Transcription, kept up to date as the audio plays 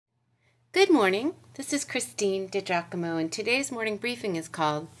Good morning. This is Christine DiGiacomo, and today's morning briefing is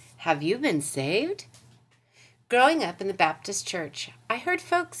called Have You Been Saved? Growing up in the Baptist church, I heard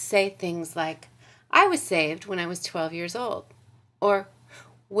folks say things like, I was saved when I was 12 years old, or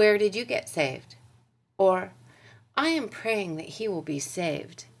Where did you get saved? Or I am praying that he will be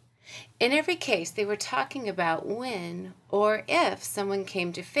saved. In every case, they were talking about when or if someone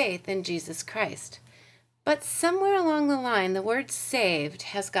came to faith in Jesus Christ. But somewhere along the line, the word saved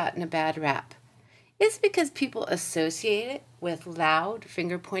has gotten a bad rap. Is it because people associate it with loud,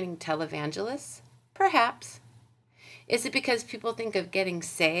 finger-pointing televangelists? Perhaps. Is it because people think of getting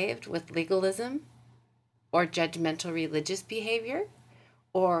saved with legalism or judgmental religious behavior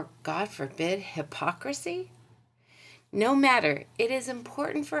or, God forbid, hypocrisy? No matter, it is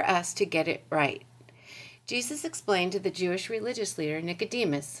important for us to get it right. Jesus explained to the Jewish religious leader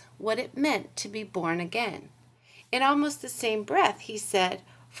Nicodemus what it meant to be born again. In almost the same breath, he said,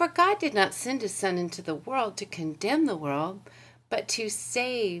 For God did not send his Son into the world to condemn the world, but to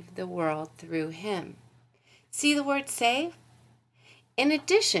save the world through him. See the word save? In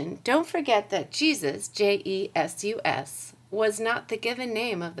addition, don't forget that Jesus, Jesus, was not the given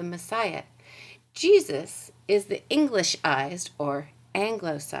name of the Messiah. Jesus is the Englishized or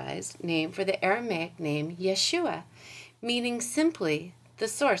anglicized name for the Aramaic name Yeshua, meaning simply the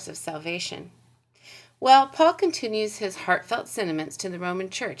source of salvation. Well, Paul continues his heartfelt sentiments to the Roman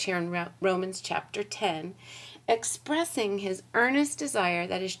church here in Romans chapter 10, expressing his earnest desire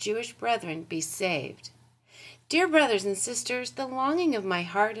that his Jewish brethren be saved. Dear brothers and sisters, the longing of my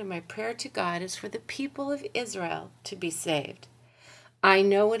heart and my prayer to God is for the people of Israel to be saved. I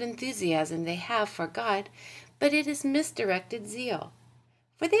know what enthusiasm they have for God, but it is misdirected zeal.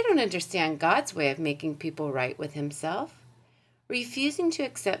 For they don't understand God's way of making people right with himself. Refusing to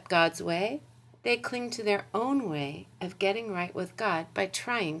accept God's way, they cling to their own way of getting right with God by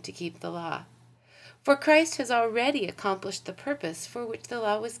trying to keep the law. For Christ has already accomplished the purpose for which the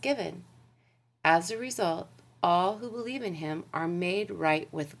law was given. As a result, all who believe in him are made right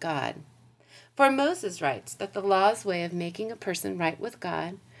with God. For Moses writes that the law's way of making a person right with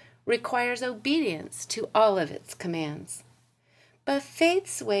God requires obedience to all of its commands. But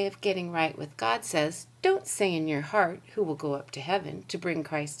faith's way of getting right with God says, don't say in your heart, who will go up to heaven to bring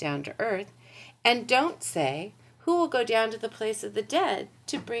Christ down to earth, and don't say, who will go down to the place of the dead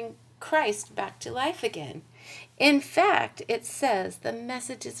to bring Christ back to life again. In fact, it says the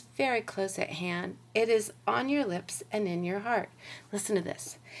message is very close at hand. It is on your lips and in your heart. Listen to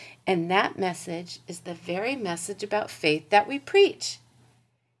this. And that message is the very message about faith that we preach.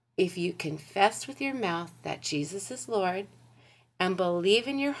 If you confess with your mouth that Jesus is Lord and believe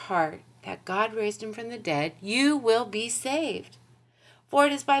in your heart that God raised him from the dead, you will be saved. For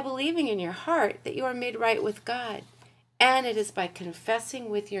it is by believing in your heart that you are made right with God, and it is by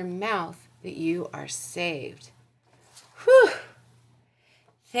confessing with your mouth that you are saved. Whew!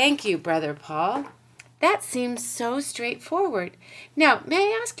 Thank you, Brother Paul. That seems so straightforward. Now,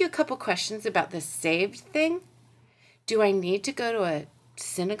 may I ask you a couple questions about the saved thing? Do I need to go to a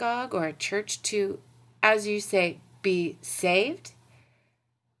synagogue or a church to, as you say, be saved?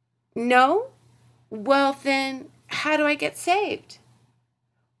 No? Well, then, how do I get saved?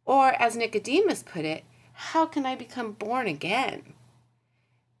 Or, as Nicodemus put it, how can I become born again?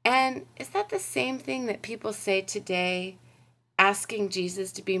 And is that the same thing that people say today, asking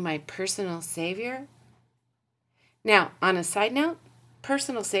Jesus to be my personal savior? Now, on a side note,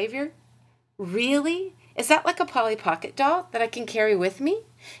 personal savior? Really? Is that like a Polly Pocket doll that I can carry with me?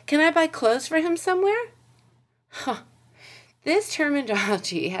 Can I buy clothes for him somewhere? Huh. This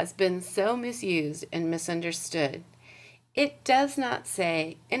terminology has been so misused and misunderstood. It does not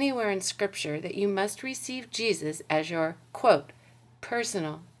say anywhere in Scripture that you must receive Jesus as your, quote,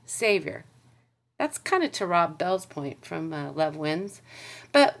 personal Savior. That's kind of to Rob Bell's point from Love Wins.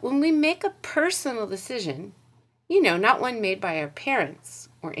 But when we make a personal decision, not one made by our parents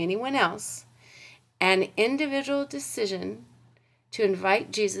or anyone else, an individual decision to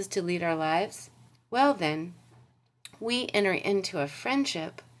invite Jesus to lead our lives, well then, we enter into a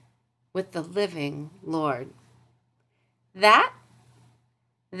friendship with the living Lord. That,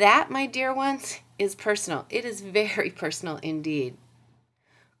 my dear ones, is personal. It is very personal indeed.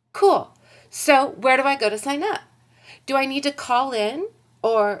 Cool. So where do I go to sign up? Do I need to call in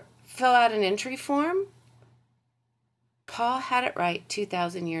or fill out an entry form? Paul had it right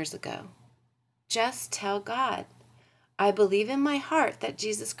 2,000 years ago. Just tell God, I believe in my heart that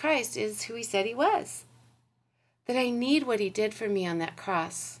Jesus Christ is who he said he was, that I need what he did for me on that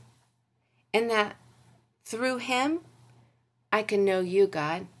cross, and that through him, I can know you,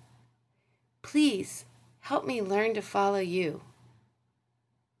 God. Please help me learn to follow you.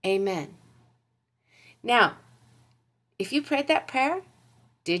 Amen. Now, if you prayed that prayer,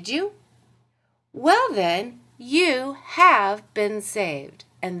 did you? Well then, you have been saved,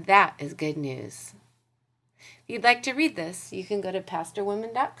 and that is good news. If you'd like to read this, you can go to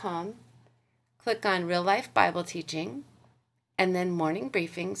pastorwoman.com, click on Real Life Bible Teaching, and then Morning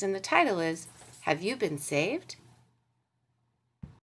Briefings, and the title is, Have You Been Saved?